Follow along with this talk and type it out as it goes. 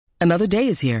Another day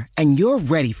is here, and you're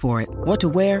ready for it. What to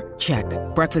wear? Check.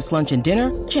 Breakfast, lunch, and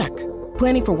dinner? Check.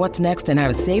 Planning for what's next and how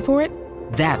to save for it?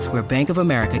 That's where Bank of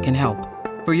America can help.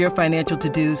 For your financial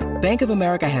to-dos, Bank of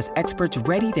America has experts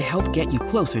ready to help get you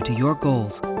closer to your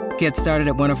goals. Get started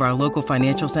at one of our local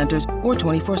financial centers or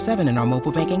 24/7 in our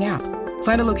mobile banking app.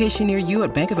 Find a location near you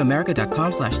at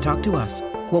bankofamerica.com/talktous.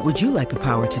 What would you like the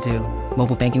power to do?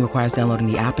 Mobile banking requires downloading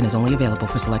the app and is only available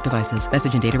for select devices.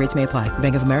 Message and data rates may apply.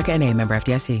 Bank of America N.A., member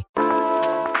FDIC.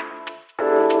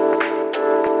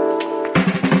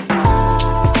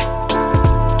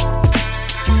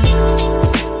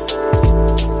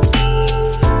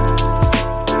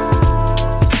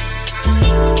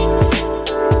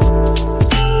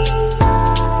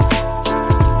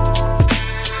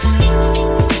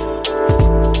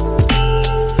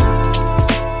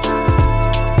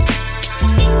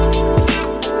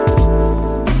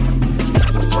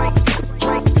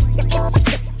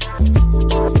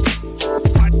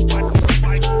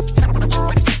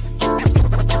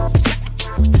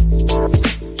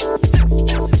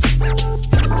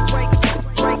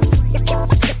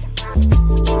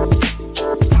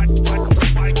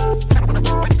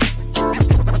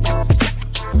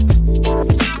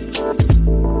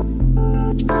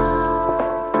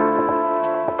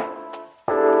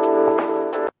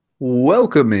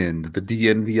 Welcome in to the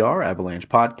DNVR Avalanche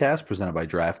Podcast presented by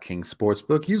DraftKings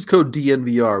Sportsbook. Use code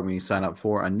DNVR when you sign up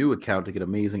for a new account to get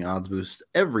amazing odds boosts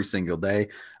every single day.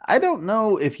 I don't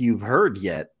know if you've heard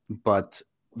yet, but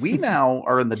we now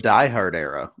are in the diehard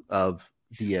era of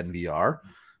DNVR.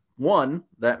 One,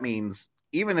 that means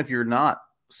even if you're not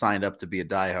signed up to be a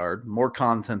diehard, more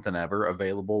content than ever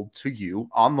available to you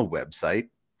on the website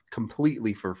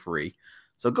completely for free.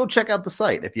 So go check out the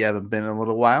site if you haven't been in a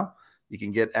little while. You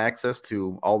can get access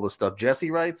to all the stuff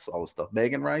Jesse writes, all the stuff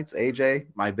Megan writes, AJ,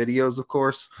 my videos, of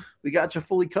course. We got you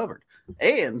fully covered.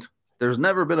 And there's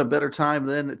never been a better time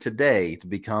than today to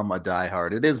become a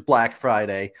diehard. It is Black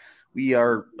Friday.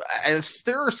 There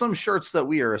are some shirts that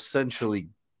we are essentially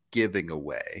giving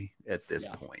away at this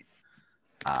point.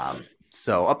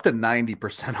 So up to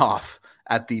 90% off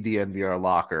at the DNVR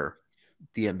Locker,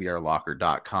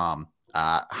 DNVRlocker.com.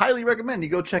 Highly recommend you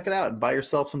go check it out and buy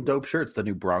yourself some dope shirts. The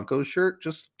new Broncos shirt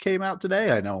just came out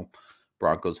today. I know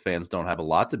Broncos fans don't have a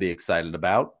lot to be excited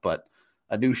about, but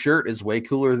a new shirt is way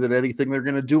cooler than anything they're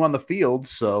going to do on the field.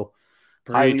 So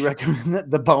highly recommend that.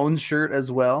 The Bones shirt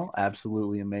as well.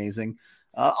 Absolutely amazing.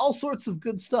 All sorts of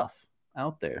good stuff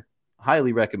out there.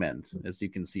 Highly recommend. As you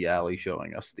can see, Allie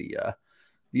showing us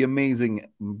the amazing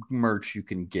merch you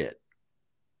can get.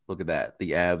 Look at that.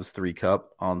 The Avs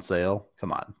 3-cup on sale.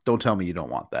 Come on. Don't tell me you don't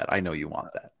want that. I know you want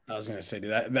that. I was going to say,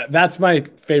 that's my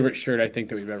favorite shirt I think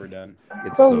that we've ever done.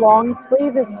 The so long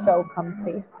sleeve is so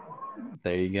comfy.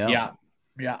 There you go. Yeah.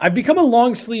 I've become a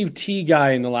long sleeve tee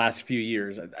guy in the last few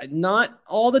years. Not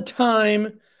all the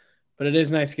time, but it is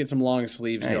nice to get some long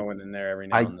sleeves going in there every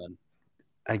now and then.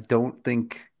 I don't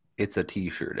think it's a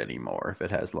t-shirt anymore if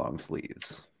it has long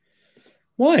sleeves.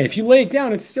 Why? If you lay it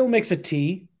down, it still makes a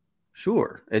tee.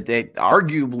 Sure. It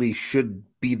arguably should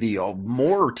be the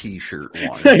more t-shirt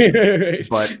one.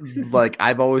 But like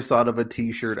I've always thought of a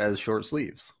t-shirt as short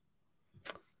sleeves.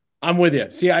 I'm with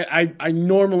you. See, I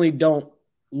normally don't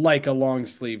like a long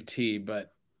sleeve tee,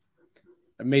 but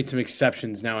I've made some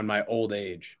exceptions now in my old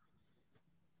age.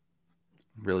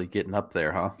 Really getting up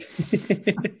there, huh?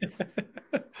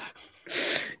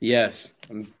 Yes,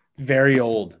 I'm very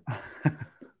old.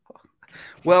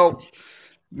 Well,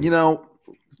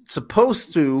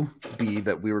 supposed to be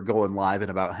that we were going live in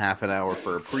about half an hour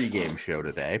for a pregame show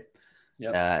today.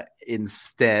 Yep.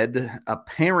 Instead,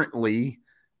 apparently,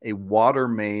 a water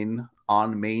main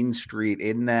on Main Street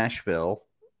in Nashville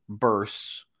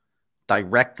bursts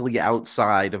directly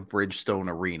outside of Bridgestone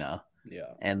Arena.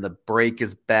 Yeah. And the break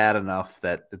is bad enough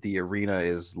that the arena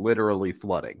is literally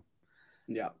flooding.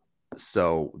 Yeah.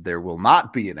 So there will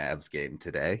not be an Avs game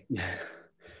today,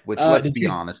 which, let's be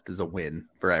honest, is a win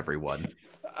for everyone.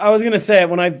 I was going to say,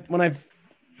 when I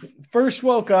first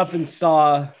woke up and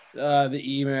saw the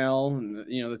email and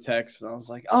the text, and I was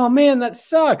like, oh man, that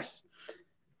sucks.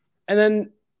 And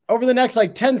then over the next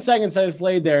 10 seconds, I just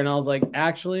laid there and I was like,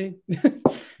 actually,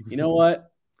 you know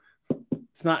what?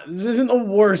 This isn't the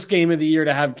worst game of the year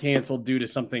to have canceled due to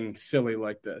something silly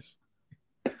like this.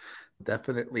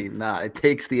 Definitely not. It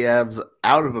takes the Avs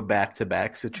out of a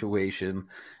back-to-back situation.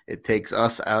 It takes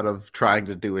us out of trying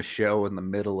to do a show in the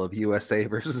middle of USA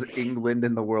versus England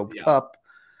in the World Cup.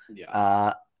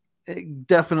 Yeah. It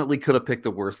definitely could have picked the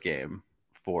worst game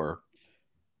for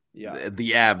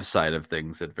the Avs side of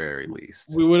things at very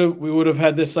least. We would have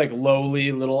had this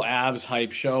lowly little Avs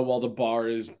hype show while the bar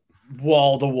is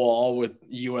wall to wall with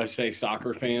USA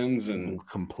Soccer fans and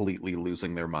completely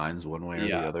losing their minds one way or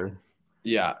the other.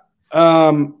 Yeah.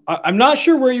 I'm not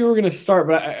sure where you were going to start,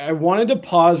 but I wanted to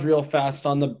pause real fast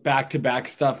on the back-to-back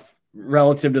stuff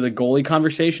relative to the goalie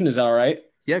conversation. Is that all right?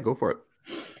 Yeah, go for it.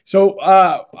 So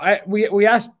we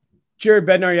asked Jared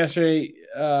Bednar yesterday,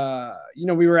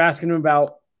 we were asking him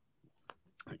about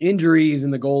injuries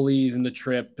and the goalies and the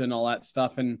trip and all that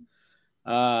stuff. And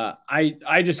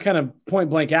I just kind of point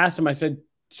blank asked him, I said,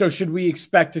 so should we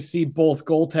expect to see both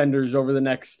goaltenders over the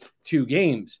next 2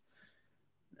 games?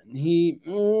 And he,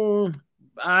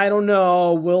 I don't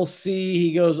know. We'll see.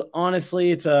 He goes,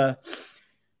 honestly, it was a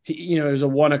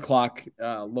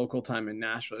 1:00 local time in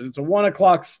Nashville. It's a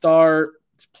 1:00 start.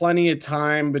 It's plenty of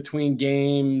time between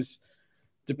games.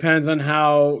 Depends on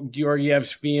how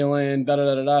Georgiev's feeling.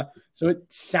 So it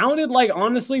sounded like,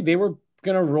 honestly, they were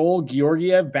going to roll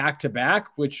Georgiev back-to-back,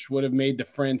 which would have made the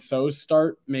Francouz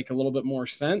start make a little bit more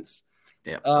sense.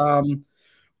 Yeah.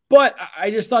 But I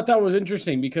just thought that was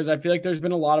interesting because I feel like there's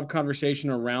been a lot of conversation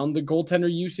around the goaltender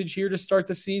usage here to start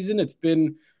the season. It's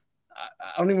been,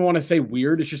 I don't even want to say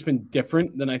weird. It's just been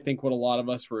different than I think what a lot of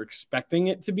us were expecting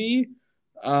it to be.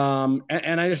 And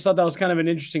I just thought that was kind of an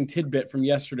interesting tidbit from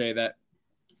yesterday that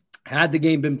had the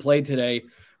game been played today,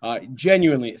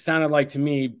 genuinely, it sounded like to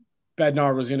me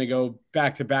Bednar was going to go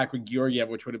back-to-back with Georgiev,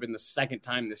 which would have been the second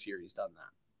time this year he's done that.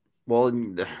 Well,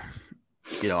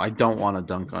 I don't want to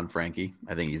dunk on Frankie.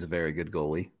 I think he's a very good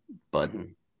goalie. But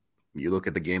you look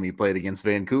at the game he played against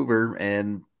Vancouver,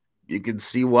 and you can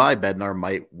see why Bednar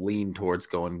might lean towards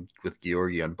going with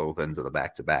Georgie on both ends of the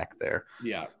back-to-back there.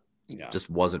 Yeah. Just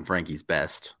wasn't Frankie's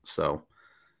best. So,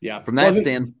 yeah, from that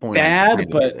standpoint, bad,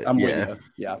 but I'm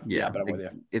with you. Yeah, but I'm with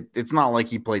you. It's not like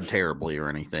he played terribly or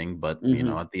anything, but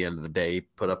at the end of the day, he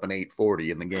put up an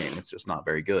 840 in the game. It's just not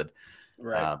very good.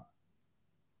 Right.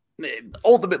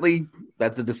 Ultimately,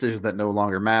 that's a decision that no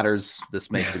longer matters.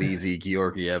 This makes it easy.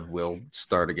 Georgiev will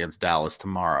start against Dallas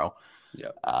tomorrow. Yeah.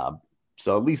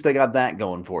 So at least they got that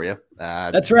going for you.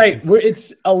 That's right.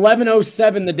 It's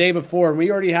 11:07 the day before, and we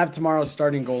already have tomorrow's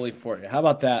starting goalie for you. How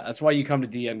about that? That's why you come to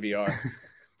DNVR.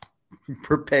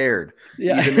 Prepared.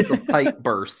 Yeah. Even if a pipe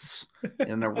bursts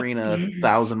in an arena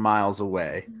 1,000 miles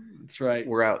away. That's right.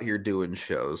 We're out here doing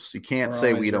shows. You can't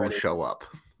say we don't show up.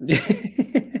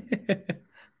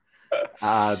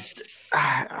 I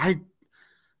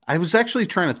was actually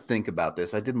trying to think about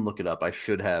this. I didn't look it up. I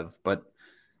should have, but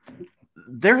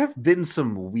there have been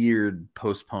some weird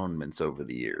postponements over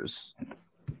the years.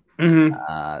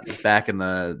 Back in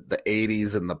the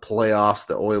 80s and the playoffs,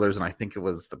 the Oilers, and I think it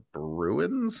was the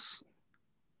Bruins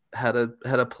had a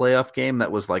playoff game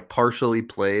that was like partially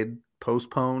played,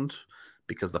 postponed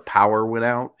because the power went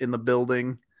out in the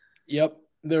building. Yep.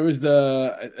 There was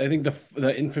I think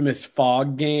the infamous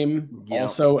fog game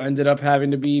also ended up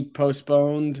having to be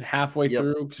postponed halfway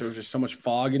through because there was just so much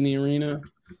fog in the arena.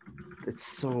 It's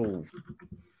so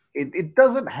it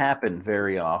doesn't happen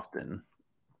very often,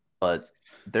 but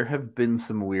there have been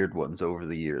some weird ones over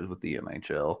the years with the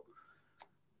NHL.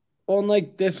 Well, and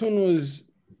like this one was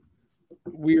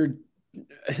weird.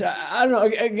 I don't know.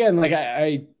 Again, like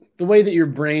I the way that your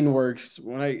brain works,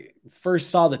 when I first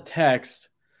saw the text,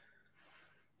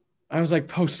 I was like,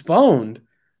 postponed.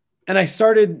 And I was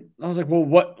like,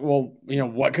 what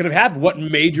could have happened? What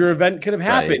major event could have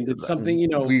happened? Right. It's something,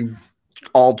 we've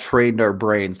all trained our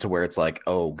brains to where it's like,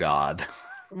 oh God.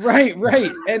 Right.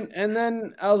 And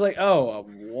then I was like, oh,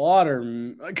 water.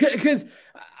 Because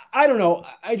I don't know.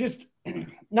 I just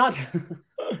not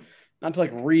to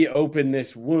like reopen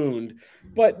this wound,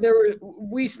 but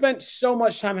we spent so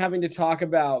much time having to talk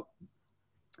about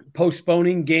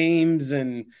postponing games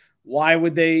and why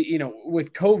would they,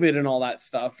 with COVID and all that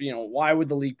stuff, why would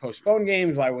the league postpone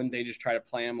games? Why wouldn't they just try to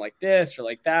play them like this or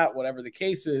like that, whatever the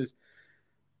case is?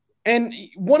 And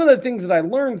one of the things that I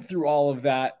learned through all of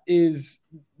that is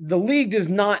the league does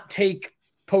not take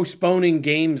postponing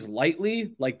games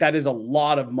lightly. Like that is a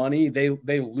lot of money.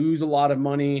 They lose a lot of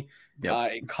money.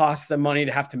 Yep. It costs them money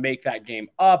to have to make that game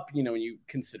up. You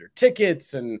consider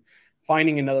tickets and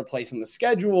finding another place in the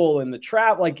schedule and the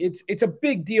trap. Like it's a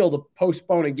big deal to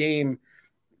postpone a game,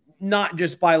 not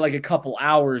just by like a couple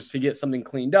hours to get something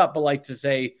cleaned up, but like to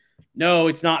say, no,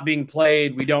 it's not being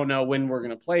played. We don't know when we're going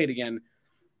to play it again.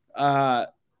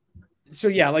 So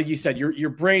yeah, like you said, your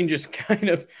brain just kind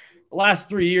of the last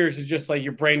 3 years is just like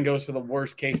your brain goes to the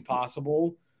worst case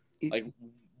possible. Like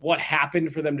what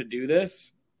happened for them to do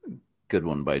this? Good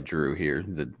one by Drew here.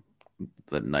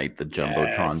 The night the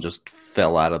Jumbotron just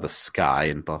fell out of the sky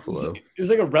in Buffalo. It was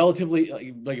like a relatively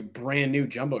like a brand new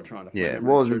Jumbotron. Yeah,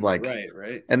 well, like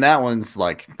right. And that one's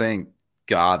like, thank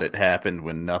God it happened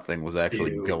when nothing was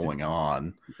actually going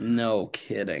on. No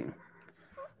kidding.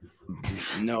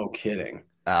 No kidding.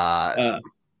 But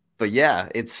yeah,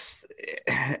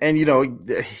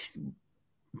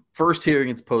 first hearing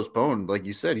it's postponed, like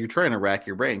you said, you're trying to rack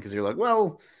your brain because you're like,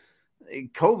 well,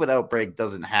 COVID outbreak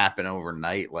doesn't happen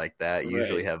overnight like that. You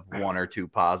usually have one or two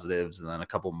positives and then a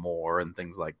couple more and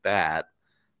things like that.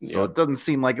 So it doesn't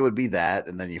seem like it would be that.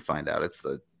 And then you find out it's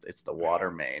the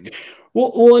water main.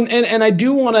 Well, and I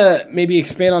do want to maybe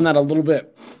expand on that a little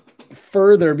bit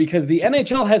further because the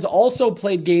NHL has also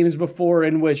played games before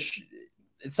in which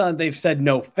it's not they've said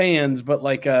no fans, but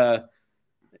like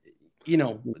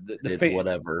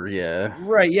whatever, yeah,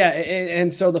 right, yeah,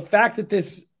 and so the fact that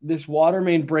this water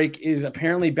main break is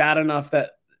apparently bad enough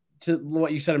that, to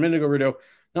what you said a minute ago, Rudo,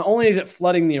 not only is it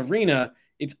flooding the arena,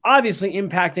 it's obviously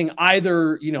impacting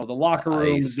either the locker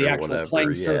rooms, the actual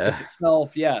playing surface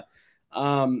itself,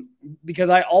 because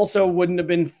I also wouldn't have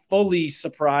been fully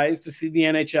surprised to see the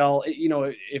NHL,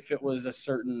 if it was a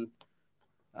certain,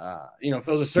 if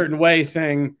it was a certain way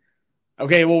saying,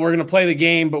 okay, well, we're going to play the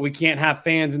game, but we can't have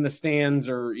fans in the stands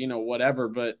or, whatever.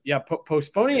 But yeah,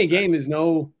 postponing a game it's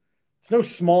no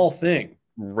small thing.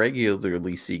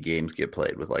 Regularly see games get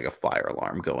played with like a fire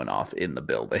alarm going off in the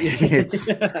building.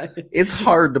 It's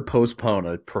hard to postpone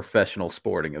a professional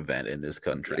sporting event in this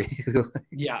country.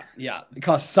 Yeah. It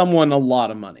costs someone a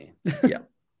lot of money. Yeah.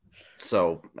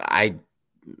 So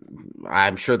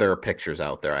I'm sure there are pictures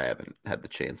out there. I haven't had the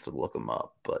chance to look them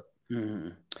up, but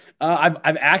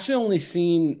I've actually only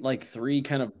seen like 3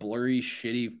 kind of blurry,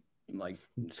 shitty, like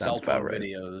cell phone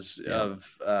videos of.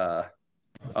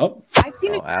 I've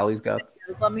seen it. Allie's got.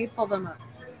 Let me pull them up.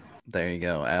 There you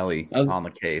go, Allie on the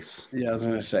case. Yeah, I was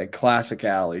gonna say classic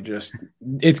Allie. Just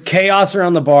it's chaos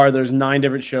around the bar. There's 9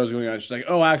 different shows going on. She's like,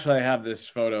 oh, actually, I have this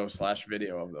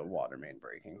photo/video of the water main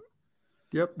breaking.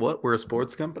 Yep. What? We're a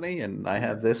sports company, and I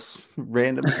have this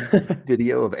random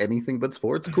video of anything but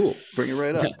sports. Cool. Bring it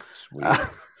right up.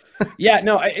 Yeah.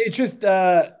 No, it's just.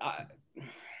 I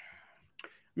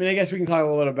mean, I guess we can talk a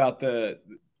little bit about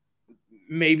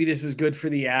maybe this is good for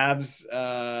the Avs.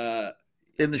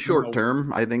 In the short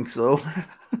term, I think so.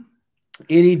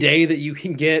 Any day that you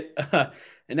can get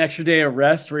an extra day of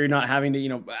rest where you're not having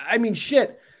to, I mean,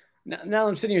 shit. Now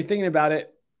I'm sitting here thinking about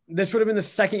it. This would have been the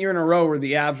second year in a row where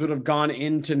the Avs would have gone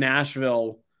into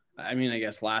Nashville. I mean, I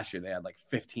guess last year they had like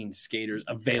 15 skaters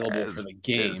available for the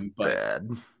game, but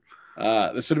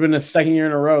this would have been the second year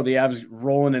in a row the Avs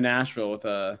rolling to Nashville with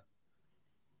a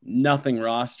nothing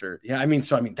roster. Yeah, I mean,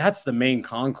 that's the main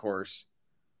concourse,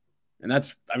 and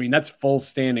that's full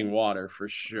standing water for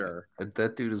sure.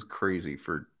 That dude is crazy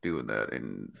for doing that.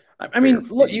 And I mean,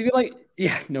 look, you can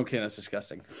no kidding, that's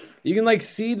disgusting. You can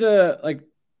see the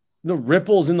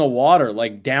ripples in the water,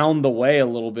 like down the way a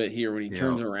little bit here when he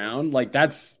turns around. Like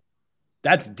that's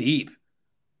deep.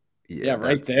 Yeah,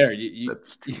 right there.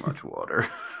 That's too much water.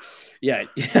 Yeah.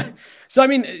 So, I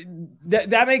mean,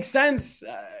 that makes sense.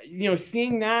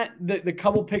 Seeing that, the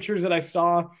couple pictures that I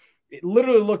saw, it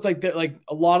literally looked like that, like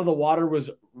a lot of the water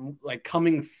was like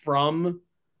coming from,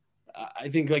 I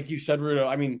think, like you said, Rudo,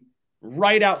 I mean,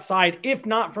 right outside, if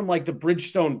not from like the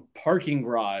Bridgestone parking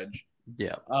garage.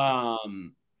 Yeah.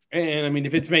 And I mean,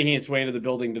 if it's making its way into the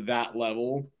building to that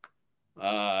level,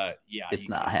 it's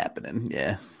not happening.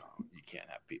 Yeah. You can't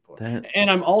have people. And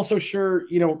I'm also sure,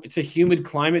 it's a humid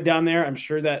climate down there. I'm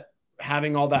sure that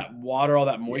having all that water, all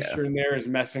that moisture in there is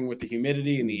messing with the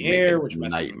humidity in the air, which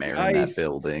messes nightmare with the ice. In that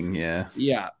building. Yeah.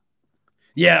 Yeah.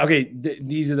 Yeah. Okay.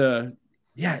 These are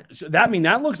so that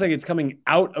looks like it's coming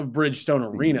out of Bridgestone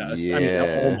Arena. Yeah. I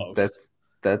mean, almost.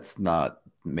 That's not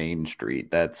Main Street,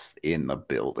 that's in the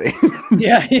building.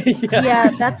 Yeah,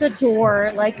 that's a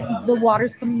door. Like the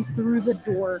water's coming through the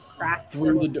door cracks.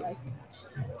 Through the door.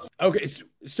 Okay,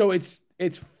 so it's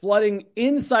flooding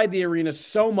inside the arena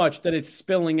so much that it's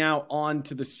spilling out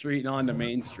onto the street and onto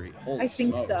Main Street. Holy I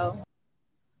think smokes. so.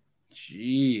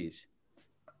 Jeez.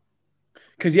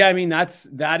 Because I mean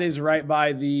that is right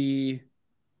by the.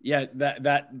 Yeah,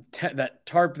 that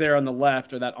tarp there on the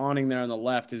left, or that awning there on the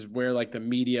left, is where like the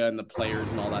media and the players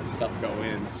and all that stuff go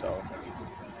in. So,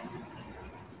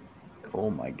 oh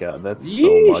my God, that's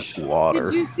so much water.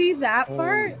 Did you see that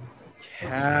part?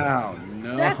 Cow,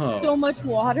 no, that's so much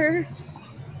water.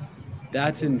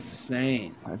 That's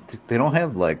insane. They don't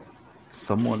have like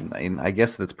someone. I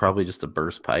guess that's probably just a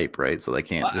burst pipe, right? So they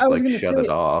can't just shut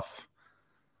it off.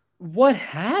 What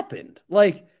happened?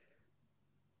 Like.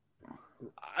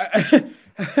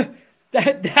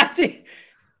 That's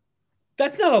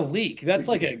not a leak. That's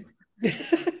like a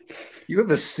You have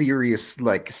a serious,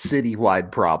 like,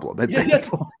 citywide problem at Yeah, that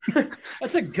point.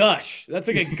 That's a gush. That's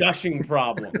like a gushing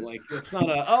problem. Like, it's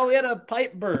not we had a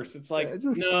pipe burst. It's like,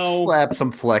 Just no. slap some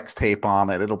flex tape on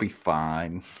it. It'll be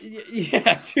fine.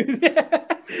 Yeah, dude.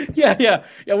 Yeah.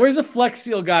 Where's a Flex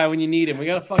Seal guy when you need him? We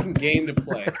got a fucking game to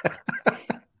play.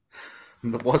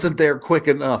 It wasn't there quick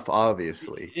enough,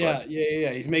 obviously. Yeah.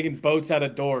 He's making boats out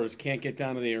of doors. Can't get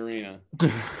down to the arena.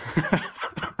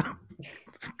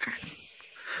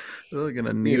 We're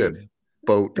gonna need a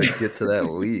boat to get to that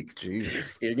leak.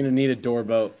 Jesus, you're gonna need a door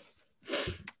boat.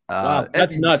 Wow,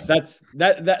 that's nuts.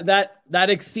 That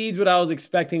exceeds what I was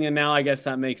expecting, and now I guess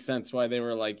that makes sense why they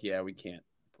were like, "Yeah, we can't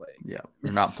play." Yeah,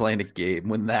 you're not playing a game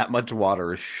when that much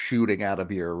water is shooting out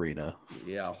of your arena.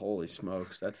 Yeah, holy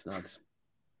smokes, that's nuts.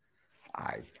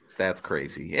 That's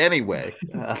crazy. Anyway,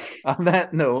 on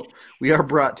that note, we are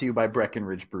brought to you by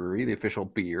Breckenridge Brewery, the official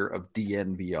beer of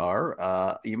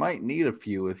DNVR. You might need a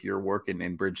few if you're working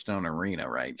in Bridgestone Arena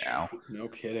right now. No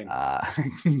kidding.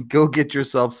 Go get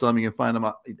yourself some. You can find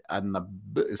them you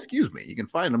can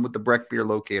find them with the Breck Beer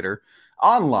Locator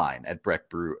online at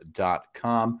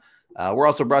breckbrew.com. We're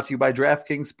also brought to you by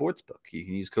DraftKings Sportsbook. You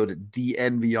can use code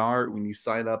DNVR when you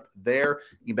sign up there.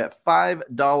 You can bet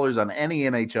 $5 on any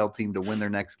NHL team to win their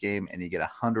next game, and you get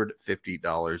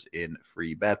 $150 in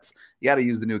free bets. You got to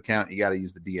use the new account. You got to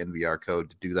use the DNVR code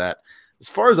to do that. As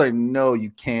far as I know,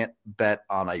 you can't bet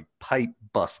on a pipe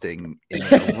busting in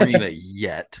an arena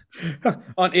yet.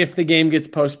 On if the game gets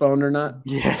postponed or not?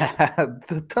 Yeah,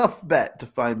 the tough bet to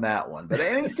find that one. But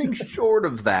anything short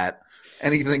of that,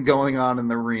 anything going on in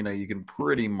the arena, you can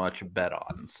pretty much bet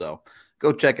on. So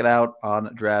go check it out on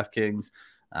DraftKings.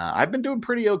 I've been doing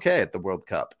pretty okay at the World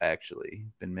Cup, actually.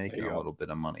 Been making a little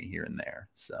bit of money here and there.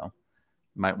 So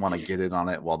you might want to get in on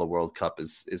it while the World Cup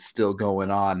is still going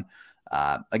on.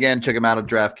 Again, check them out at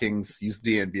DraftKings. Use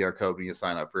the DNVR code when you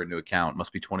sign up for a new account.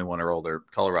 Must be 21 or older.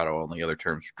 Colorado only. Other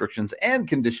terms, restrictions, and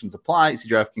conditions apply. See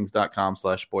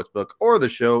DraftKings.com/sportsbook or the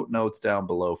show notes down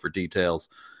below for details.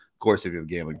 Of course, if you have a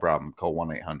gambling problem, call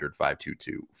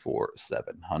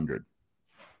 1-800-522-4700.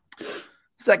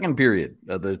 Second period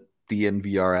of the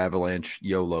DNVR Avalanche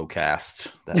YOLO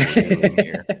cast that we're doing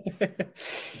here.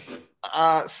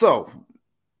 So,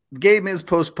 the game is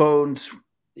postponed.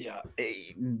 Yeah.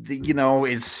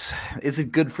 Is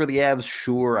it good for the Avs?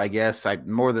 Sure, I guess.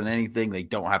 More than anything, they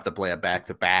don't have to play a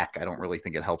back-to-back. I don't really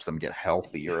think it helps them get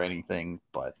healthy or anything,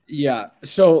 but yeah.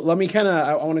 So let me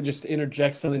I want to just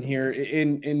interject something here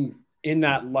in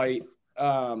that light.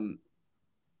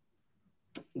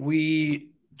 We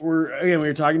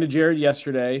were talking to Jared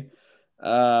yesterday.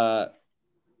 Damn,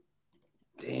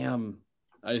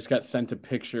 I just got sent a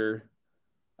picture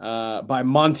by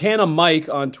Montana Mike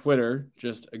on Twitter.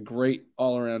 Just a great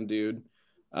all-around dude.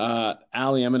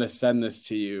 Allie, I'm going to send this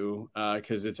to you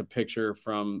because it's a picture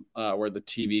from where the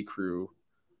TV crew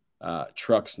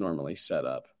trucks normally set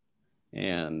up.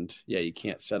 And, yeah, you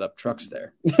can't set up trucks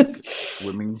there.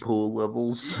 Swimming pool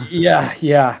levels.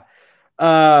 Yeah.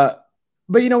 But,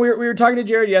 we were talking to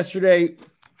Jared yesterday.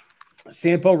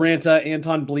 Sampo Ranta,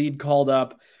 Anton Bleed called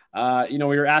up. We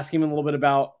were asking him a little bit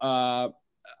about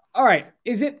all right,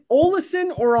 is it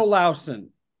Olesen or Olausen?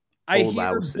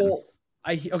 Olausen.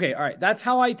 Okay, all right. That's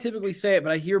how I typically say it,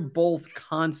 but I hear both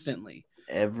constantly.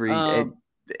 Every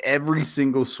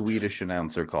single Swedish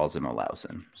announcer calls him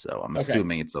Olausen, so I'm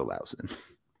assuming it's Olausen.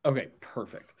 Okay,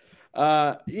 perfect.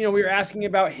 We were asking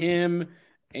about him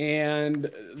and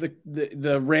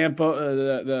the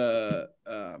Rampo,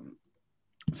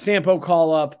 Sampo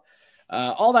call up,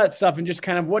 all that stuff, and just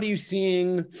kind of what are you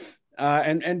seeing?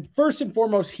 And first and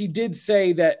foremost, he did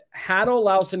say that had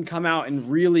Olausen come out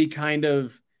and really kind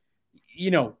of,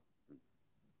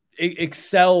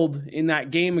 excelled in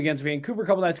that game against Vancouver a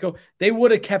couple nights ago, they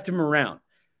would have kept him around.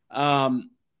 But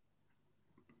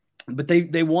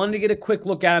they wanted to get a quick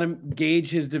look at him, gauge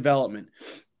his development.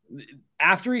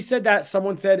 After he said that,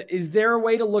 someone said, is there a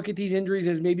way to look at these injuries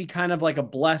as maybe kind of like a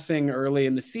blessing early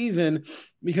in the season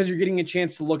because you're getting a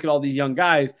chance to look at all these young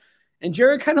guys? And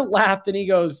Jared kind of laughed and he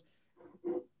goes,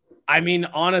 I mean,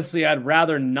 honestly, I'd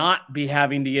rather not be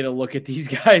having to get a look at these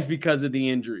guys because of the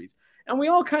injuries. And we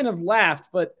all kind of laughed,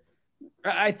 but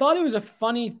I thought it was a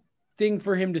funny thing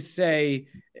for him to say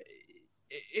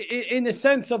in the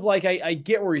sense of like, I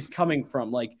get where he's coming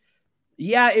from. Like,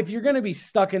 yeah, if you're going to be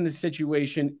stuck in this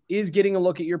situation, is getting a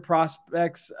look at your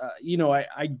prospects,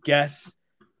 I guess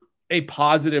a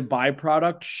positive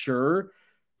byproduct, sure.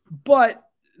 But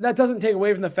that doesn't take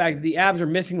away from the fact that the Avs are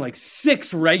missing like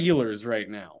 6 regulars right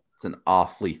now. It's an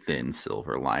awfully thin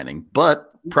silver lining,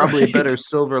 but probably a better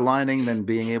silver lining than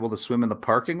being able to swim in the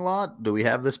parking lot. Do we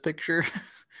have this picture?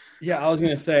 Yeah, I was going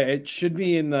to say it should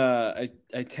be in the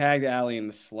I tagged Allie in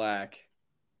the Slack.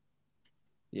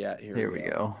 Yeah, here we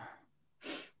go.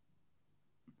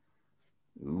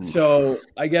 Ooh. So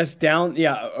I guess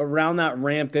around that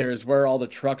ramp there is where all the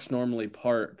trucks normally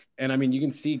park. And I mean, you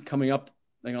can see coming up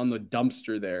like on the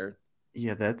dumpster there.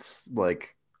 Yeah, that's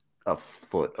like a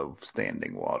foot of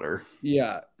standing water.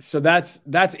 Yeah. So that's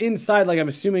inside. Like I'm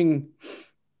assuming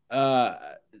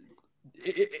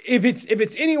if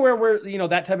it's anywhere where, you know,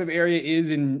 that type of area is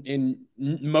in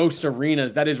most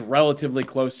arenas, that is relatively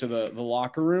close to the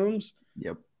locker rooms.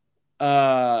 Yep.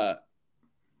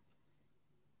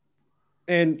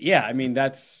 And yeah, I mean,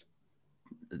 that's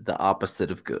the opposite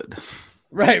of good.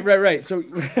 Right. So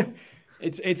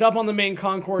it's up on the main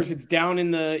concourse. It's down in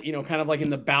the, you know, kind of like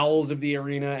in the bowels of the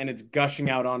arena, and it's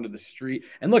gushing out onto the street.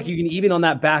 And look, you can even on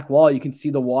that back wall, you can see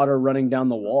the water running down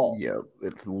the wall. Yep,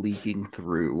 it's leaking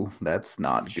through. That's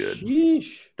not good.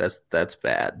 Sheesh. That's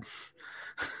bad.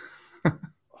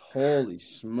 Holy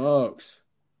smokes.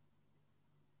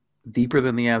 Deeper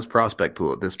than the Avs prospect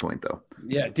pool at this point, though.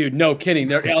 Yeah, dude, no kidding.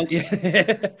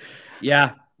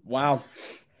 Yeah, wow.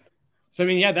 So I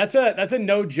mean, yeah, that's a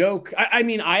no joke. I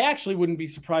mean, I actually wouldn't be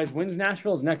surprised. When's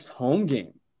Nashville's next home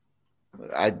game?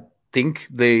 I think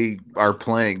they are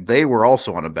playing. They were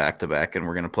also on a back-to-back, and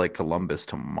we're going to play Columbus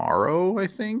tomorrow, I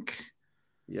think.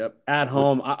 Yep, at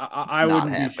home. I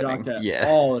wouldn't be shocked at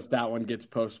all if that one gets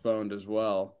postponed as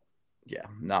well. Yeah,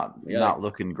 not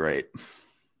looking great.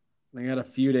 They got a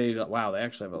few days. Wow, they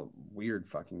actually have a weird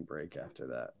fucking break after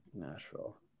that,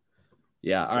 Nashville.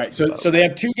 Yeah, all right. So they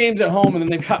have 2 games at home, and then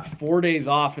they've got 4 days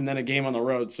off and then a game on the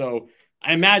road. So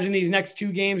I imagine these next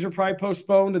 2 games are probably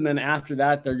postponed, and then after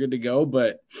that, they're good to go.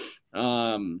 But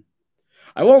I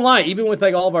won't lie, even with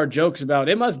like all of our jokes about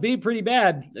it must be pretty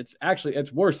bad,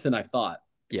 it's worse than I thought.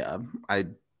 Yeah, I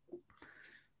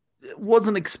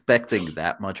wasn't expecting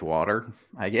that much water,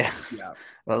 I guess. Yeah.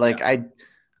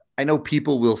 I know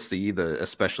people will see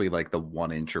especially like the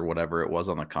 1 inch or whatever it was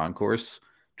on the concourse.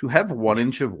 To have 1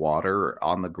 inch of water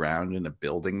on the ground in a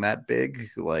building that big,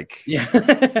 like, yeah,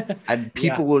 and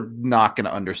people are not going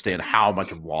to understand how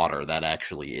much water that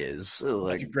actually is.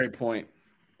 Like, that's a great point.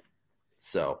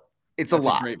 So it's a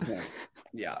lot. Great point.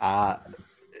 Yeah.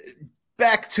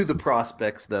 Back to the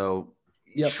prospects, though.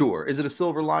 Yep. Sure. Is it a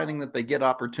silver lining that they get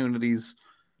opportunities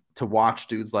to watch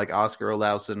dudes like Oscar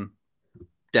Olausson?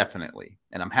 Definitely.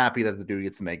 And I'm happy that the dude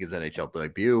gets to make his NHL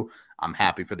debut. I'm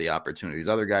happy for the opportunities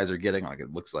other guys are getting. Like,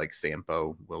 it looks like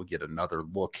Sampo will get another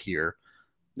look here.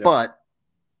 Yep. But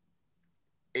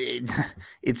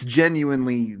it's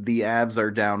genuinely the Avs are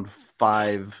down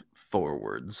 5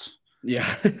 forwards.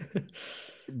 Yeah.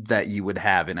 that you would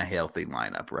have in a healthy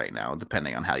lineup right now,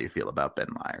 depending on how you feel about Ben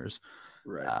Myers.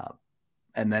 Right.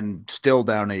 And then still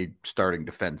down a starting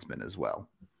defenseman as well.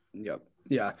 Yep.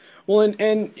 Yeah. Well,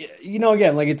 and you know,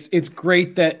 again, like it's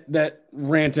great that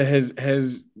Ranta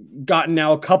has gotten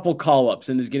now a couple call-ups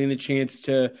and is getting the chance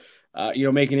to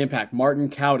make an impact. Martin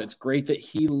Kaut, it's great that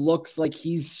he looks like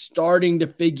he's starting to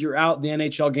figure out the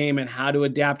NHL game and how to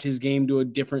adapt his game to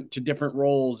different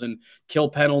roles and kill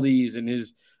penalties, and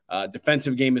his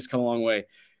defensive game has come a long way.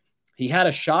 He had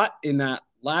a shot in that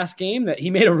last game that he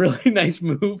made a really nice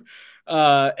move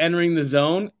entering the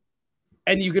zone.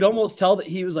 And you could almost tell that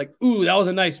he was like, ooh, that was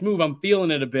a nice move. I'm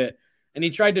feeling it a bit. And he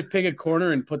tried to pick a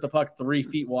corner and put the puck 3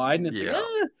 feet wide. And it's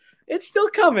it's still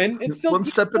coming. It's still one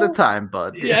step at a time,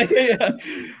 bud. Yeah.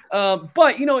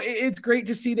 But, you know, it's great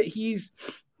to see that he's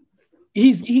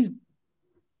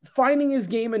finding his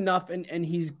game enough and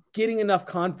he's getting enough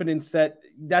confidence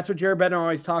that's what Jared Bednar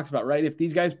always talks about, right? If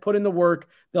these guys put in the work,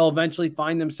 they'll eventually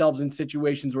find themselves in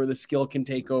situations where the skill can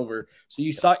take over. So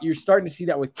you're starting to see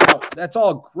that with Kaut. That's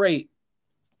all great.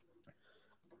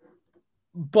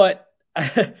 But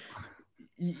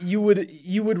you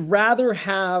would rather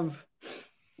have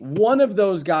one of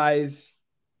those guys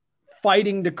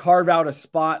fighting to carve out a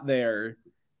spot there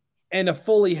and a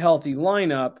fully healthy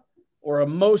lineup or a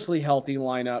mostly healthy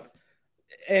lineup.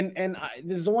 And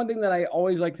this is the one thing that I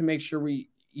always like to make sure we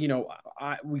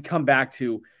come back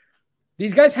to.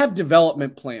 These guys have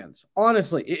development plans.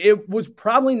 Honestly, it was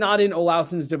probably not in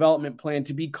Olausson's development plan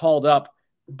to be called up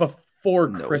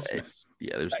before Christmas. Way.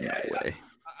 Yeah, there's no way.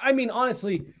 I mean,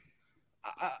 honestly,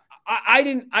 I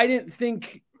didn't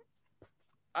think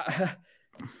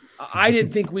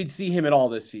we'd see him at all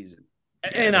this season,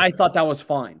 and I thought that was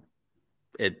fine.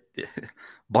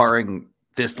 Barring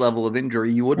this level of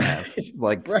injury, you wouldn't have,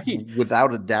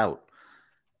 without a doubt.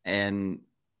 And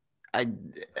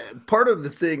Part of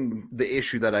the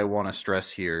issue that I want to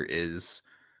stress here is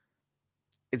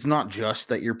it's not just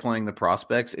that you're playing the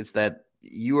prospects, it's that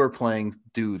you are playing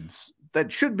dudes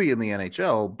that should be in the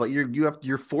NHL, but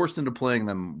you're forced into playing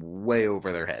them way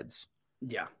over their heads.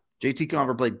 Yeah. JT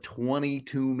Compher played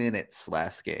 22 minutes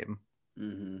last game.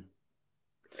 Mm-hmm.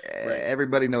 Right.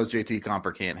 Everybody knows JT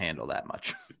Compher can't handle that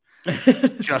much.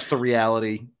 Just the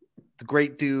reality. It's a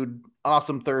great dude,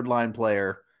 awesome third line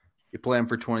player. You play him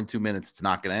for 22 minutes, it's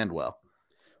not going to end well.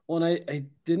 Well,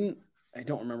 and I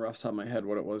don't remember off the top of my head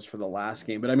what it was for the last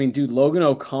game, but I mean, dude, Logan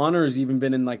O'Connor's even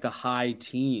been in like the high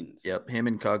teens. Yep, him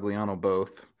and Cogliano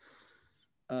both.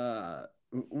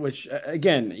 Which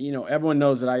again, everyone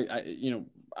knows that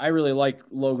I really like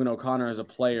Logan O'Connor as a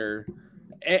player,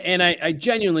 and I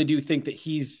genuinely do think that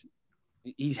he's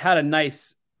had a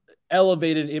nice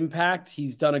elevated impact.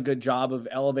 He's done a good job of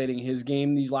elevating his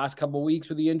game these last couple of weeks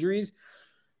with the injuries.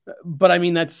 But I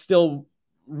mean, that's still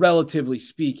relatively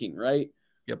speaking, right?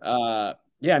 Yep.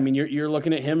 Yeah, I mean, you're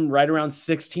looking at him right around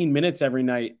 16 minutes every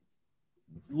night.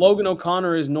 Logan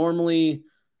O'Connor is normally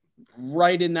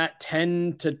right in that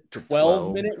 10 to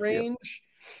 12 minute range.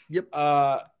 Yep.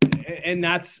 And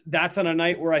that's on a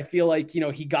night where I feel like,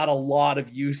 he got a lot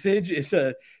of usage. It's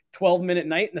a 12-minute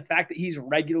night. And the fact that he's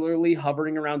regularly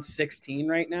hovering around 16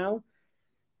 right now,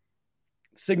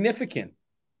 significant.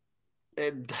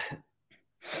 And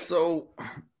so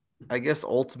I guess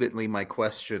ultimately my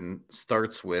question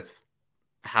starts with,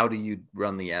 how do you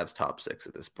run the Avs top six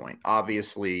at this point?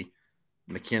 Obviously,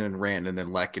 McKinnon, Rand, and then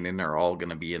Lehkonen are all going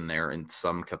to be in there in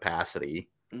some capacity.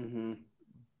 Mm-hmm.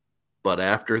 But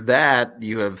after that,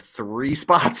 you have 3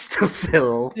 spots to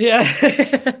fill.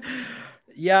 Yeah.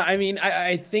 Yeah, I mean,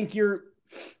 I think you're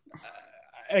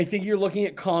looking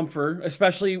at Compher,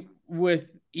 especially with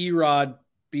Erod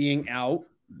being out.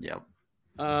 Yep.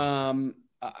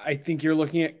 I think you're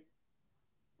looking at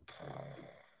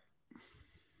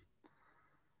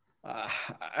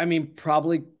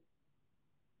probably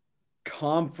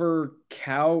Compher,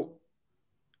 Kaut,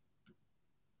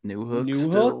 Newhook.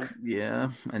 Still, yeah,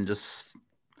 and just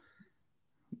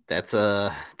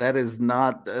that is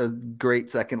not a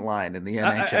great second line in the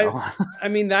NHL. I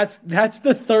mean, that's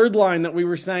the third line that we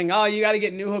were saying, oh, you got to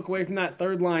get Newhook away from that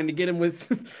third line to get him with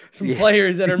some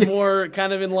players that are more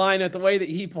kind of in line with the way that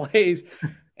he plays.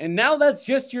 And now that's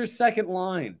just your second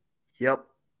line. Yep.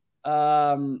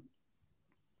 I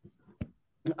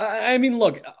mean,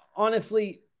 look,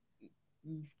 honestly,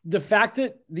 the fact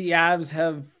that the Avs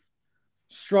have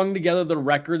strung together the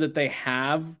record that they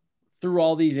have through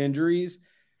all these injuries,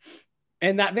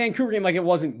 and that Vancouver game, like, it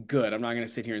wasn't good. I'm not going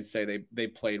to sit here and say they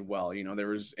played well. There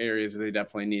was areas that they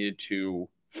definitely needed to.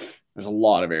 There's a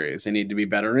lot of areas they need to be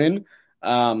better in.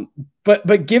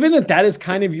 But given that is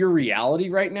kind of your reality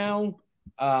right now,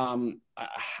 I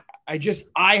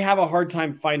have a hard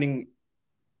time finding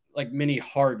like many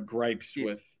hard gripes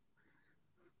with.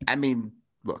 I mean,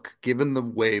 look, given the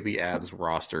way the Avs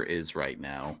roster is right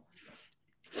now,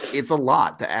 it's a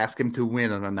lot to ask him to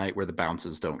win on a night where the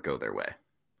bounces don't go their way.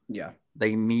 Yeah.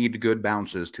 They need good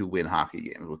bounces to win hockey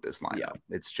games with this lineup. Yeah.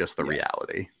 It's just the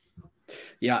reality.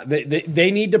 Yeah.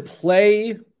 They need to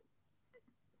play.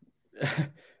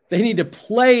 They need to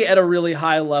play at a really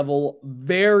high level,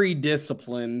 very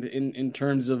disciplined in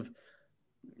terms of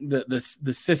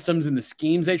the systems and the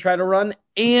schemes they try to run,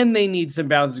 and they need some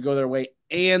bounces to go their way,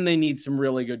 and they need some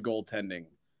really good goaltending.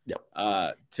 Yep.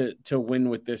 To win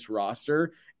with this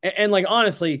roster. And like,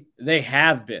 honestly, they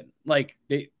have been. Like,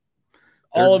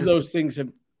 those things have.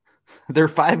 They're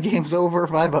 5 games over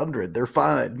 500. They're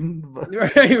fine.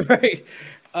 Right.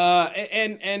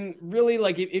 And really,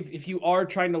 like, if you are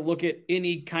trying to look at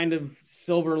any kind of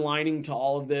silver lining to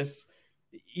all of this,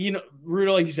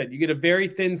 Rudo, like you said, you get a very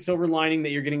thin silver lining that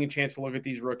you're getting a chance to look at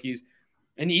these rookies,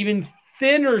 an even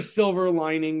thinner silver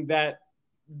lining that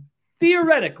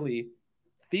theoretically,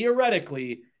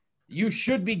 you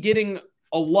should be getting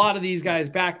a lot of these guys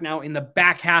back now in the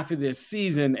back half of this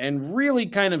season and really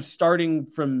kind of starting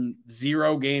from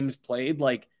 0 games played.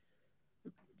 Like,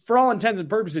 for all intents and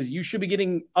purposes, you should be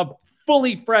getting a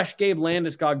fully fresh Gabe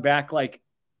Landeskog back like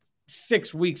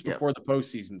 6 weeks before the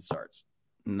postseason starts.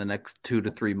 In the next 2 to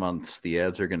 3 months, the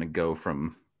Avs are going to go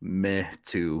from meh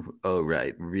to, oh,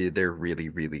 right, they're really,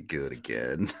 really good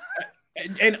again.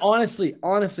 And honestly,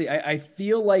 I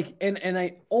feel like, and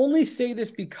I only say this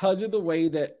because of the way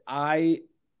that I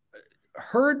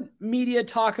heard media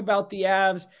talk about the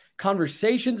Avs,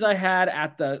 conversations I had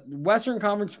at the Western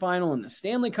Conference Final and the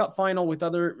Stanley Cup Final with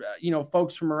other,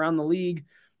 folks from around the league,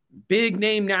 big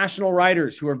name national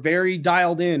writers who are very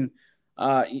dialed in,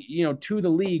 to the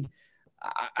league.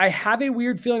 I have a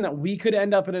weird feeling that we could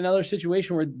end up in another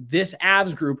situation where this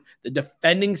Avs group, the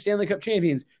defending Stanley Cup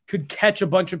champions, could catch a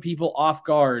bunch of people off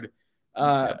guard.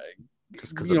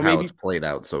 Just because of how it's played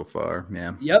out so far.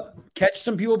 Yeah. Yep. Catch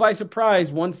some people by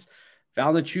surprise once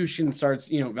Val Nichushkin starts,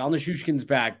 Val Nichushkin's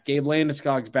back. Gabe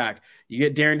Landeskog's back. You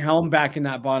get Darren Helm back in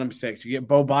that bottom six. You get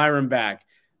Bo Byram back.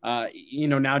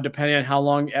 Now depending on how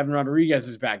long Evan Rodriguez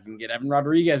is back, you can get Evan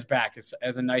Rodriguez back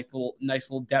as a nice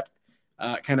little depth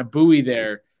kind of buoy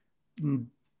there.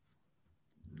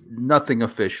 Nothing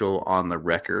official on the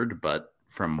record, but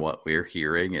from what we're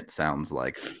hearing, it sounds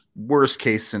like worst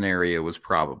case scenario was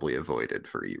probably avoided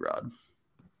for Erod.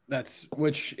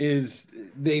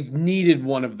 They've needed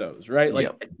one of those, right? Like,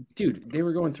 yep. Dude, they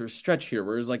were going through a stretch here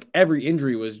where it was like every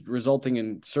injury was resulting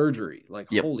in surgery. Like,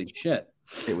 yep. Holy shit.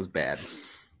 It was bad.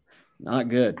 Not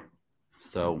good.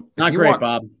 So not great,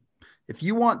 Bob. If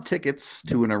you want tickets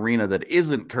to an arena that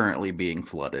isn't currently being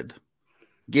flooded,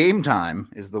 Game Time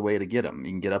is the way to get them.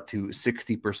 You can get up to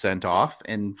 60% off.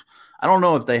 And I don't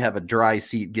know if they have a dry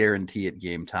seat guarantee at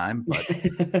Game Time, but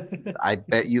I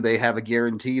bet you they have a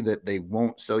guarantee that they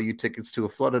won't sell you tickets to a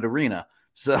flooded arena.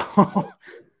 So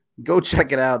go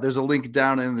check it out. There's a link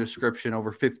down in the description.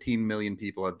 Over 15 million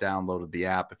people have downloaded the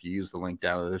app. If you use the link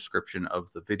down in the description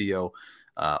of the video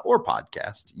or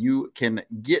podcast, you can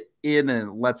get in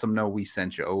and let them know we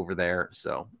sent you over there.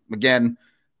 So again,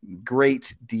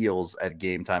 great deals at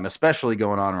Game Time, especially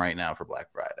going on right now for Black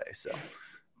Friday. So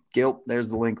Gil, there's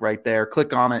the link right there.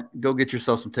 Click on it. Go get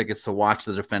yourself some tickets to watch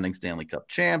the defending Stanley Cup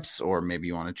champs, or maybe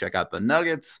you want to check out the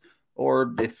Nuggets,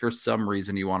 or if for some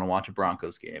reason you want to watch a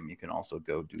Broncos game, you can also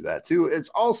go do that too. It's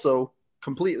also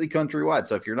completely countrywide.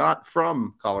 So if you're not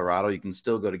from Colorado, you can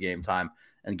still go to Game Time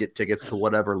and get tickets to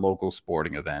whatever local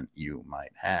sporting event you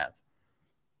might have.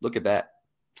 Look at that.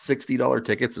 $60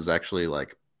 tickets is actually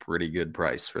like pretty good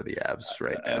price for the Avs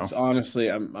right now. It's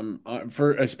honestly, I'm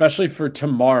for especially for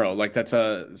tomorrow. Like that's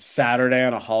a Saturday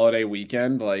on a holiday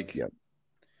weekend. Like, yep.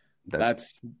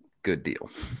 That's good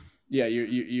deal. Yeah,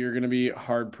 you're gonna be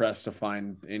hard pressed to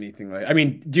find anything like. I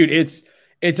mean, dude, it's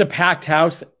a packed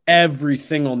house every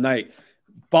single night.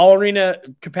 Ball arena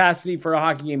capacity for a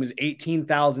hockey game is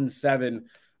 18,007.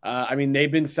 I mean,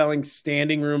 they've been selling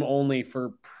standing room only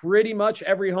for pretty much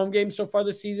every home game so far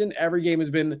this season. Every game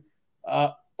has been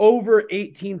over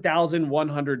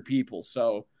 18,100 people.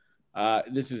 So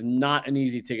this is not an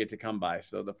easy ticket to come by.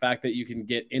 So the fact that you can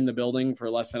get in the building for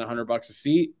less than $100 a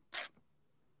seat,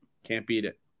 can't beat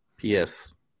it.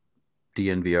 P.S.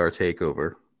 DNVR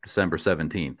takeover, December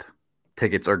 17th.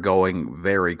 Tickets are going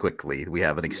very quickly. We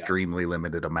have an extremely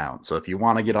limited amount. So if you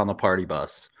want to get on the party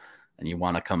bus and you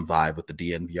want to come vibe with the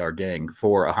DNVR gang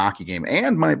for a hockey game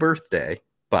and my birthday,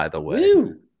 by the way,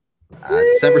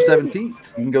 December 17th, you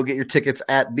can go get your tickets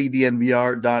at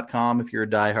thednvr.com. If you're a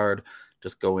diehard,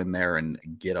 just go in there and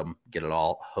get them, get it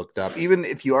all hooked up. Even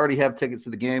if you already have tickets to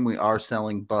the game, we are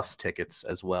selling bus tickets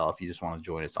as well if you just want to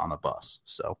join us on the bus.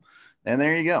 So, and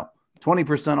there you go.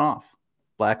 20% off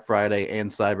Black Friday and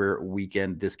Cyber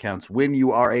Weekend discounts when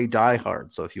you are a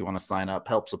diehard. So if you want to sign up,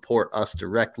 help support us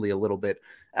directly a little bit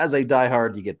as a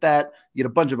diehard, you get that. You get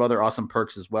a bunch of other awesome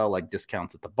perks as well, like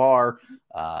discounts at the bar,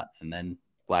 and then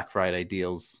Black Friday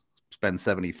deals, spend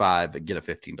 $75 and get a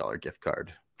 $15 gift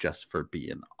card just for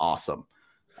being awesome.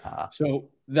 So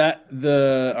that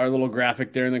our little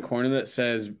graphic there in the corner that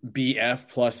says BF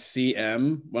plus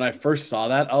CM, when I first saw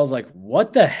that, I was like,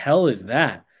 what the hell is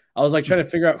that? I was like trying to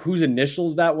figure out whose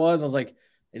initials that was. I was like,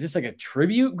 is this like a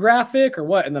tribute graphic or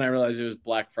what? And then I realized it was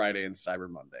Black Friday and Cyber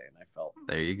Monday. And I felt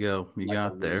there you go. You like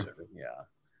got there. Yeah.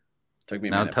 Took me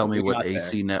a now minute, tell me what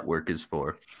AC there. Network is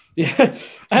for. Yeah.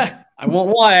 I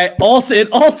won't lie.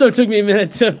 It also took me a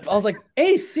minute I was like,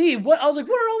 AC, what? I was like,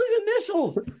 what are all these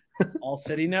initials? All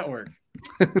City Network.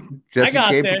 Jesse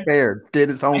came prepared. Did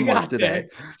his homework today.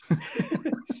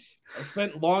 I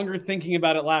spent longer thinking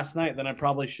about it last night than I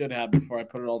probably should have before I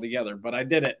put it all together, but I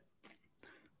did it.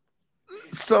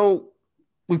 So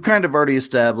we've kind of already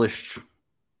established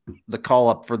the call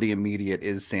up for the immediate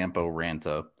is Sampo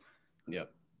Ranta.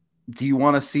 Yep. Do you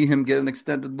want to see him get an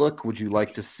extended look? Would you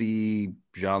like to see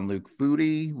Jean-Luc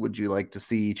Foudy? Would you like to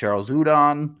see Charles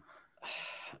Hudon?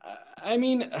 I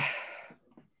mean,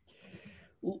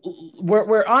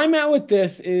 where I'm at with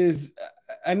this is,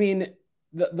 I mean,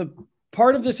 the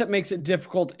part of this that makes it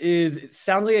difficult is it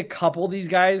sounds like a couple of these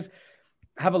guys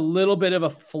have a little bit of a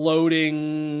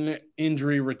floating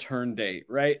injury return date,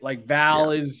 right? Like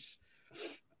Val is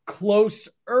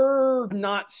closer,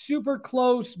 not super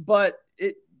close, but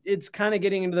it's kind of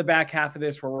getting into the back half of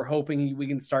this where we're hoping we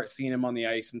can start seeing him on the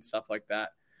ice and stuff like that.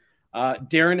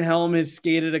 Darren Helm has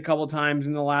skated a couple times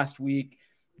in the last week.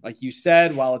 Like you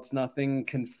said, while it's nothing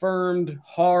confirmed,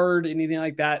 hard, anything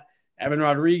like that, Evan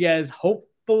Rodriguez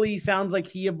hopefully sounds like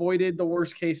he avoided the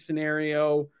worst case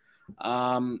scenario.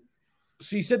 So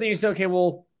you said that you said, okay,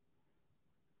 well,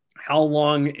 how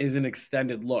long is an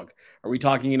extended look? Are we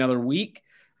talking another week?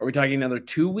 Are we talking another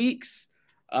 2 weeks?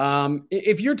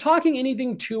 If you're talking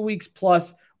anything 2 weeks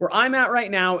plus, where I'm at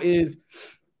right now is,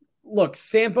 look,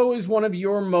 Sampo is one of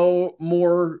your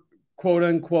more quote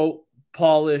unquote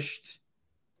polished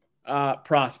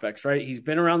prospects, right? He's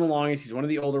been around the longest. He's one of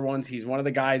the older ones. He's one of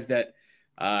the guys that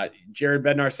Jared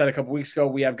Bednar said a couple weeks ago.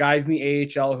 We have guys in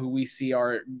the AHL who we see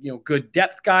are, good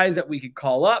depth guys that we could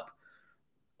call up.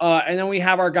 And then we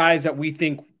have our guys that we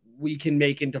think we can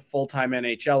make into full-time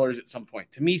NHLers at some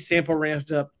point. To me, Sampo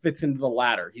Ranta fits into the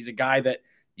latter. He's a guy that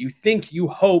you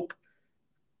hope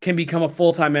can become a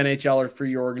full-time NHLer for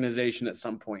your organization at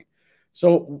some point.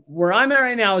 So where I'm at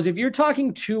right now is if you're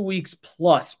talking 2 weeks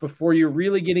plus before you're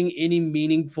really getting any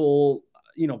meaningful,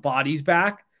 bodies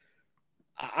back,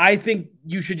 I think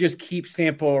you should just keep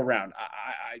Sampo around.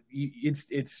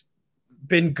 It's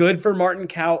been good for Martin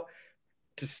Kaut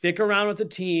to stick around with the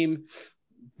team,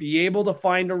 be able to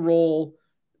find a role,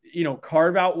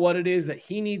 carve out what it is that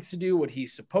he needs to do, what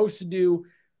he's supposed to do.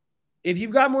 If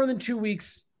you've got more than 2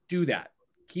 weeks, do that.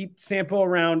 Keep Sampo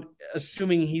around,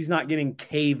 assuming he's not getting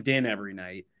caved in every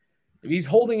night. If he's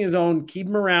holding his own, keep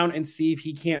him around and see if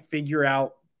he can't figure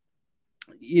out,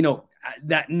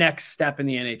 that next step in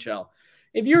the NHL.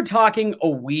 If you're talking a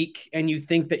week and you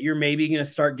think that you're maybe going to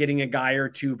start getting a guy or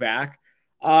two back,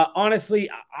 honestly,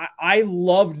 I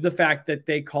loved the fact that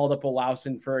they called up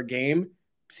Olausson for a game,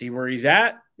 see where he's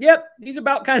at. Yep, he's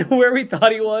about kind of where we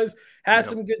thought he was, has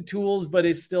some good tools, but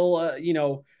is still,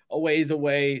 a ways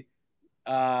away,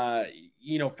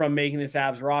 from making this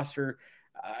Avs roster.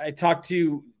 I talked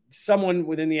to someone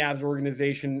within the Avs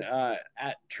organization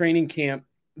at training camp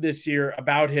this year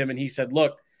about him, and he said,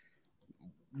 look,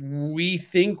 we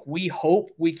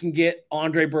hope we can get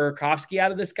Andre Burakovsky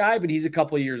out of this guy, but he's a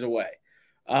couple of years away.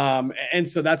 And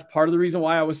so that's part of the reason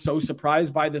why I was so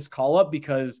surprised by this call up,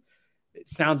 because it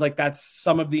sounds like that's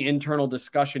some of the internal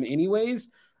discussion anyways.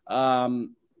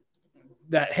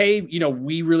 That, hey,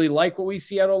 we really like what we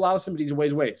see out of Olausson, but he's a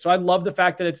ways away. So I love the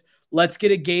fact that let's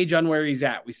get a gauge on where he's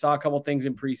at. We saw a couple things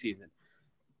in preseason.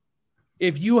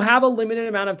 If you have a limited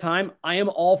amount of time, I am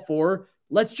all for,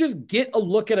 let's just get a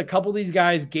look at a couple of these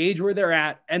guys, gauge where they're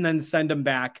at, and then send them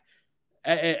back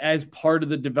as part of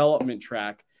the development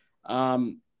track. I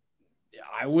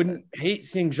wouldn't hate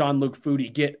seeing Jean-Luc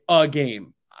Foudy get a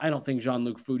game. I don't think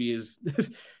Jean-Luc Foudy is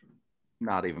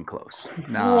not even close.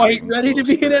 Quite ready to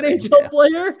be an NHL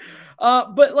player.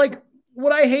 But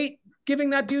would I hate giving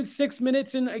that dude 6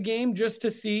 minutes in a game just to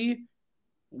see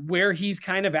where he's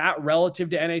kind of at relative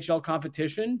to NHL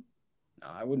competition? No,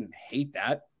 I wouldn't hate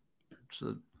that.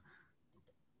 So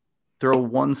throw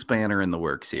one spanner in the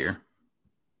works here.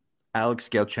 Alex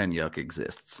Galchenyuk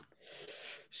exists.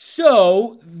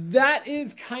 So that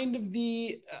is kind of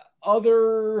the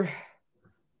other.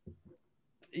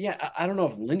 Yeah, I don't know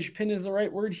if linchpin is the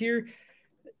right word here.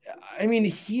 I mean,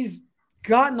 he's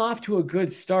gotten off to a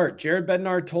good start. Jared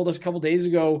Bednar told us a couple days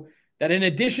ago that in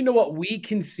addition to what we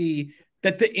can see,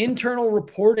 that the internal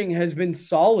reporting has been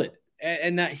solid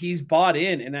and that he's bought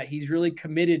in and that he's really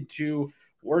committed to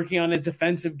working on his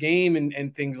defensive game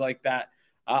and things like that.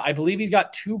 I believe he's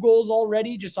got 2 goals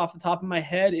already, just off the top of my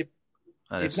head.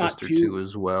 If not 2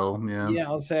 as well. Yeah,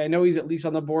 I'll say I know he's at least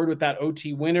on the board with that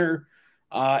OT winner.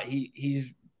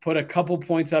 He's put a couple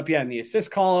points up, in the assist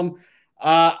column.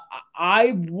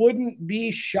 I wouldn't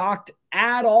be shocked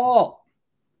at all,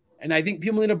 and I think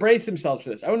people need to brace themselves for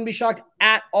this. I wouldn't be shocked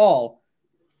at all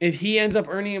if he ends up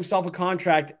earning himself a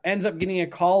contract, ends up getting a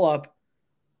call up,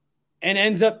 and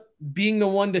ends up being the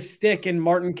one to stick, and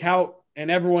Martin Kaut and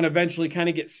everyone eventually kind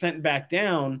of gets sent back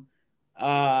down.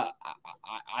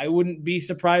 I wouldn't be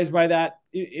surprised by that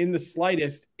in the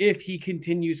slightest if he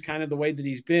continues kind of the way that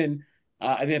he's been.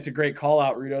 I think that's a great call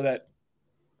out, Rudo, that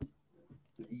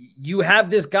you have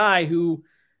this guy who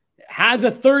has a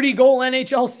 30-goal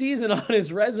NHL season on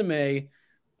his resume.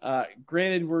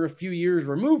 Granted, we're a few years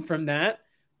removed from that,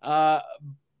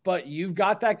 but you've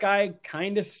got that guy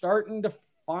kind of starting to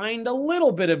find a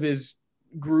little bit of his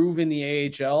groove in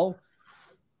the AHL.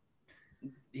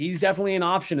 He's definitely an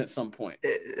option at some point.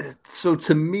 So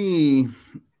to me,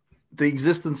 the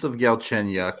existence of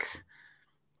Galchenyuk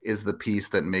is the piece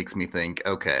that makes me think,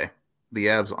 okay, the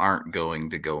Avs aren't going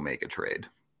to go make a trade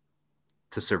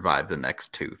to survive the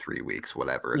next 2-3 weeks,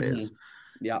 whatever it is.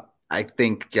 Yeah. I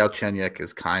think Galchenyuk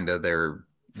is kind of their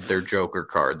joker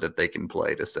card that they can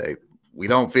play to say, we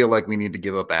don't feel like we need to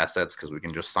give up assets because we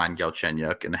can just sign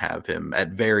Galchenyuk and have him at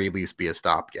very least be a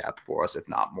stopgap for us, if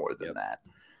not more than that.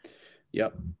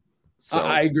 Yep. So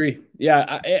I agree.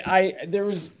 Yeah. I there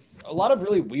was a lot of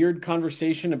really weird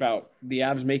conversation about the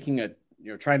Avs making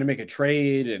trying to make a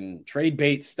trade and trade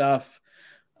bait stuff.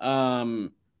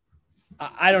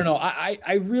 I don't know.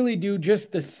 I really do,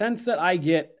 just the sense that I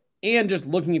get and just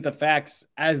looking at the facts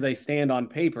as they stand on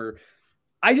paper,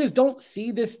 I just don't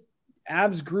see this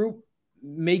Avs group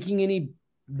making any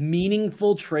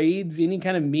meaningful trades, any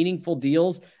kind of meaningful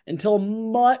deals until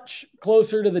much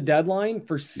closer to the deadline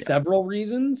for several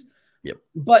reasons. Yep.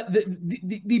 But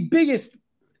the biggest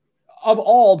of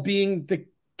all being the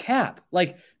cap.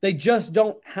 Like, they just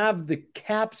don't have the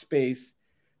cap space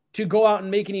to go out and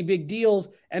make any big deals.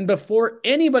 And before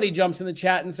anybody jumps in the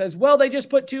chat and says, well, they just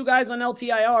put 2 guys on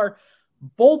LTIR,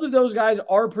 both of those guys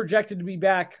are projected to be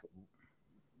back.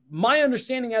 My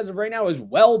understanding as of right now is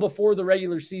well before the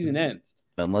regular season ends.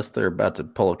 Unless they're about to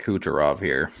pull a Kucherov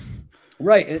here.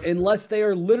 Right. Unless they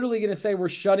are literally going to say we're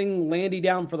shutting Landy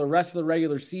down for the rest of the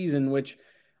regular season, which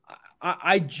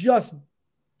I just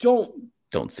don't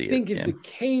see think is the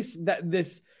case. That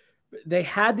they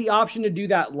had the option to do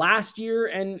that last year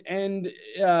and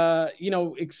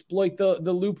exploit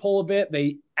the loophole a bit.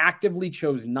 They actively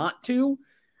chose not to.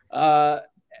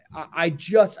 I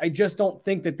just don't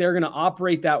think that they're going to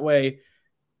operate that way.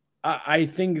 I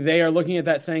think they are looking at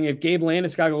that saying, if Gabe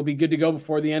Landeskog will be good to go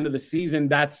before the end of the season,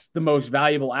 that's the most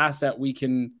valuable asset we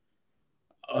can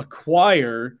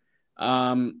acquire.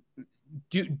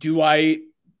 Do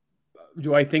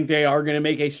I think they are going to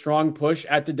make a strong push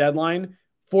at the deadline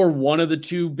for one of the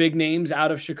 2 big names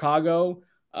out of Chicago?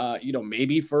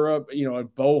 Maybe for a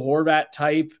Bo Horvat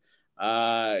type.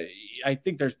 I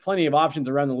think there's plenty of options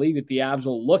around the league that the Avs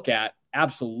will look at.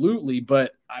 Absolutely.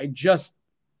 But I just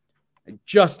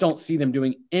don't see them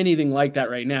doing anything like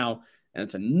that right now. And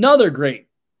it's another great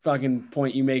fucking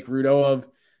point you make, Rudo, of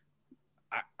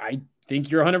I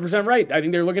think you're 100% right. I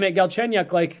think they're looking at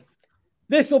Galchenyuk like,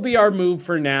 this will be our move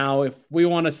for now. If we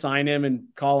want to sign him and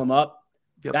call him up,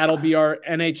 that'll be our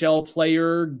NHL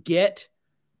player get.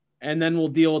 And then we'll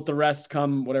deal with the rest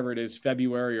come whatever it is,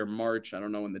 February or March. I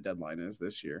don't know when the deadline is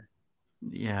this year.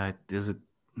 Yeah, is it?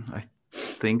 I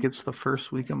think it's the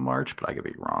first week of March, but I could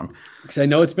be wrong. Because I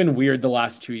know it's been weird the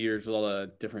last 2 years with all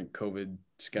the different COVID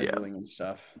scheduling and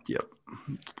stuff. Yep,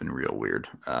 it's been real weird.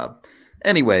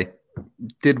 Anyway,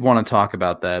 did want to talk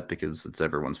about that because it's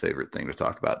everyone's favorite thing to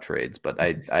talk about, trades. But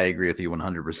I agree with you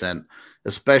 100%.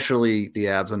 Especially the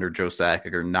Avs under Joe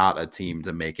Sakic are not a team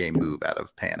to make a move out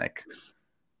of panic.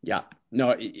 Yeah.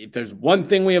 No, if there's one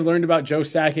thing we have learned about Joe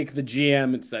Sakic, the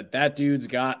GM, it's that dude's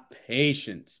got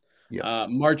patience. Yep.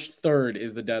 March 3rd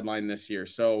is the deadline this year.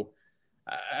 So,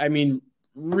 I mean,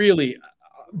 really,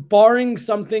 barring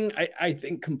something, I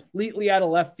think completely out of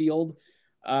left field,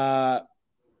 I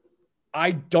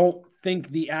don't think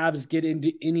the Avs get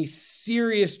into any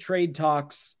serious trade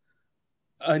talks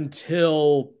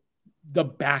until the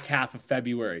back half of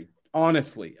February.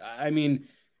 Honestly, I mean,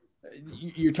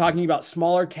 you're talking about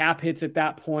smaller cap hits at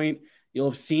that point. You'll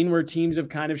have seen where teams have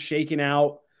kind of shaken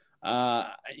out.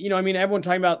 Everyone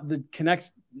talking about the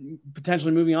Canucks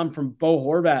potentially moving on from Bo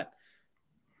Horvat.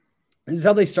 This is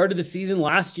how they started the season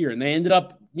last year, and they ended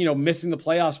up, missing the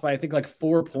playoffs by I think like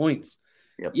 4 points.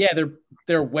 Yep. Yeah,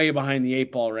 they're way behind the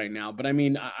 8 ball right now. But I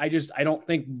mean, I don't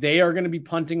think they are going to be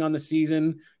punting on the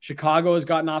season. Chicago has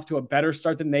gotten off to a better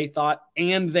start than they thought,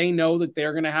 and they know that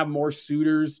they're going to have more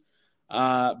suitors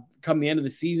come the end of the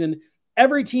season.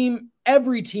 Every team,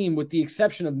 with the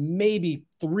exception of maybe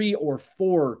 3 or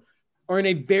 4, are in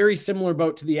a very similar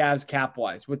boat to the Avs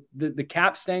cap-wise. With the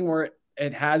cap staying where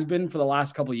it has been for the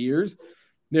last couple of years,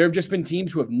 there have just been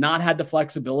teams who have not had the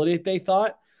flexibility that they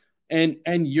thought.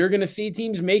 And you're going to see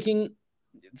teams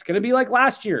it's going to be like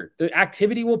last year. The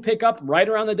activity will pick up right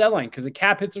around the deadline because the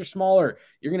cap hits are smaller.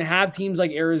 You're going to have teams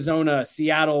like Arizona,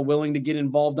 Seattle willing to get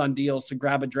involved on deals to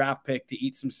grab a draft pick to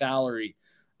eat some salary.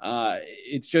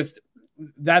 It's just,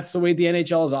 that's the way the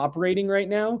NHL is operating right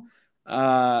now.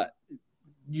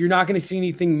 You're not going to see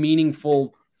anything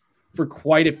meaningful for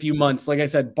quite a few months. Like I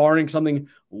said, barring something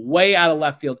way out of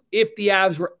left field. If the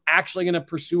Avs were actually going to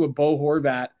pursue a Bo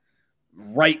Horvat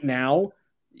right now,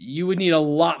 you would need a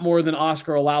lot more than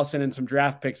Oscar Olausson and some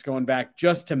draft picks going back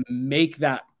just to make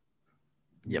that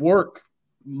work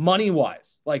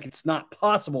money-wise. Like, it's not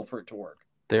possible for it to work.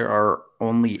 There are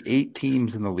only 8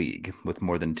 teams in the league with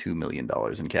more than $2 million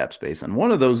in cap space, and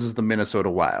one of those is the Minnesota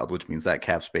Wild, which means that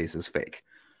cap space is fake.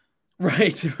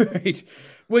 Right.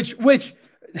 Which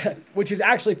is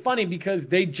actually funny because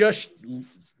they just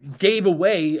gave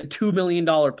away a $2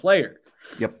 million player.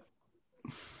 Yep.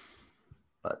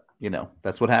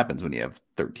 that's what happens when you have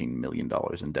 $13 million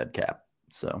in dead cap.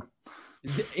 So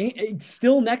it's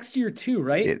still next year too,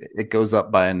 right? It goes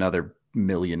up by another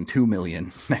 $2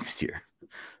 million next year.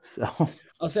 So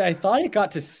I'll say I thought it got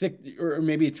to 6 or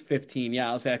maybe it's 15. Yeah,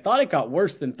 I'll say I thought it got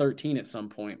worse than 13 at some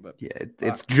point, but yeah,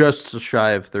 it's just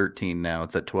shy of 13 now.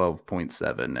 It's at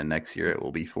 12.7, and next year it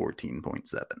will be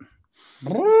 14.7.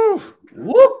 Woo!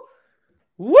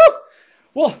 Woo!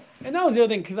 Well, and that was the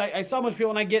other thing, because I saw a bunch of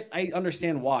people, and I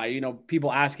understand why.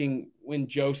 People asking when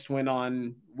Jost went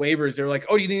on waivers, they were like,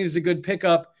 "Oh, do you think this is a good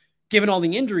pickup given all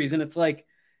the injuries?" And it's like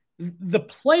the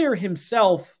player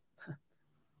himself,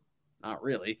 not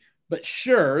really. But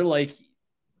sure,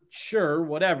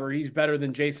 whatever. He's better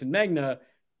than Jason Megna.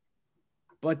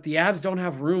 But the Avs don't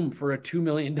have room for a $2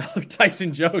 million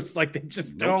Tyson Jost. Like, they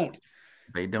just don't.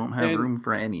 They don't have room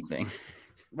for anything.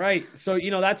 Right. So,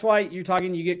 that's why you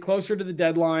get closer to the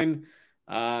deadline.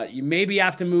 You maybe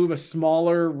have to move a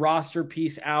smaller roster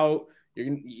piece out.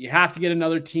 You have to get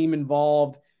another team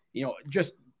involved,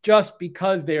 just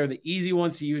because they are the easy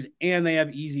ones to use and they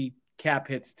have easy cap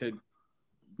hits to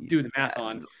do the math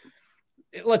on.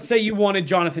 Let's say you wanted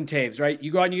Jonathan Taves, right?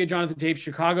 You go out and you get Jonathan Taves.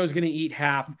 Chicago's going to eat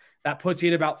half. That puts you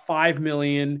at about $5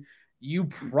 million. You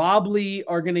probably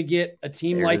are going to get a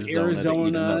team like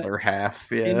Arizona another half,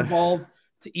 involved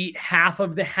to eat half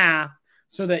of the half,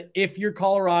 so that if you're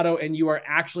Colorado and you are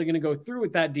actually going to go through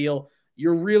with that deal,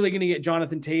 you're really going to get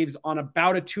Jonathan Taves on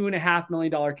about a $2.5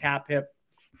 million cap hit,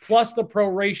 plus the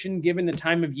proration given the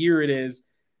time of year it is.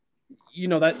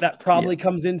 That probably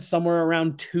comes in somewhere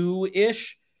around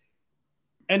 2-ish.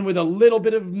 And with a little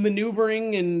bit of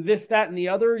maneuvering and this, that, and the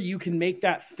other, you can make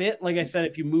that fit. Like I said,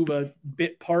 if you move a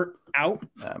bit part out.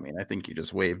 I mean, I think you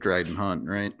just waive Dryden Hunt,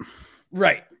 right?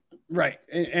 Right.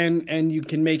 And you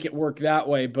can make it work that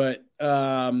way. But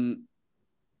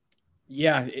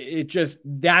it just,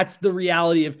 that's the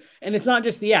reality of, and it's not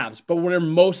just the Avs, but where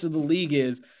most of the league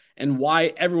is, and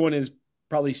why everyone is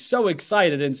probably so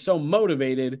excited and so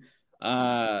motivated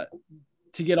to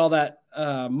get all that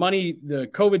money, the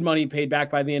COVID money, paid back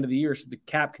by the end of the year, so the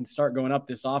cap can start going up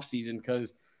this offseason.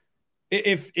 Because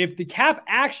if the cap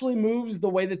actually moves the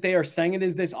way that they are saying it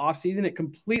is this offseason, it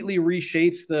completely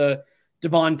reshapes the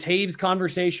Devon Taves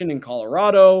conversation in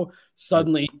Colorado.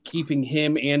 Suddenly keeping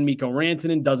him and Mikko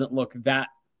Rantanen doesn't look that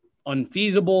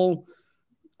unfeasible.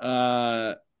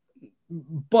 But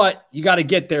you got to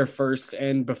get there first.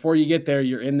 And before you get there,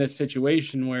 you're in this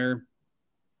situation where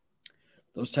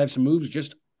those types of moves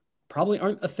just probably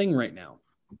aren't a thing right now.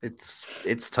 It's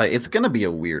tight. It's going to be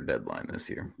a weird deadline this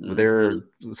year. Mm-hmm. There are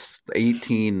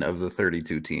 18 of the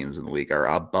 32 teams in the league are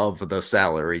above the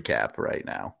salary cap right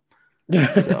now.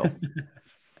 So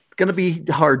it's going to be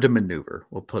hard to maneuver.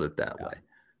 We'll put it that way.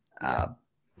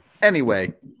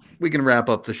 Anyway, we can wrap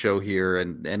up the show here.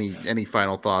 And any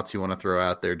final thoughts you want to throw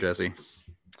out there, Jesse?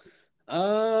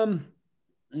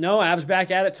 No, Avs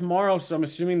back at it tomorrow. So I'm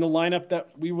assuming the lineup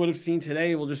that we would have seen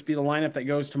today will just be the lineup that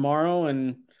goes tomorrow.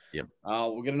 And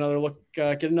we'll get another look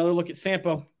at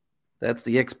Sampo. That's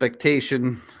the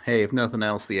expectation. Hey, if nothing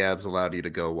else, the Avs allowed you to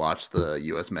go watch the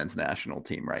U.S. men's national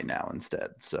team right now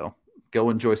instead. So go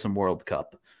enjoy some World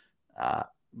Cup.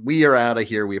 We are out of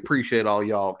here. We appreciate all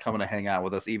y'all coming to hang out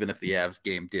with us, even if the Avs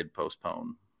game did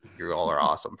postpone. You all are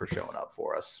awesome for showing up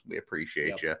for us. We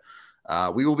appreciate you.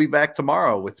 We will be back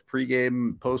tomorrow with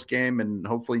pregame, postgame, and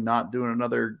hopefully not doing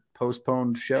another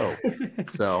postponed show.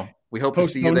 So we hope to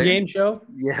see you there. Game show?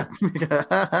 Yeah.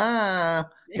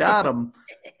 Got him.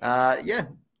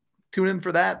 Tune in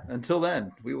for that. Until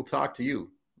then, we will talk to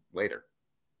you later.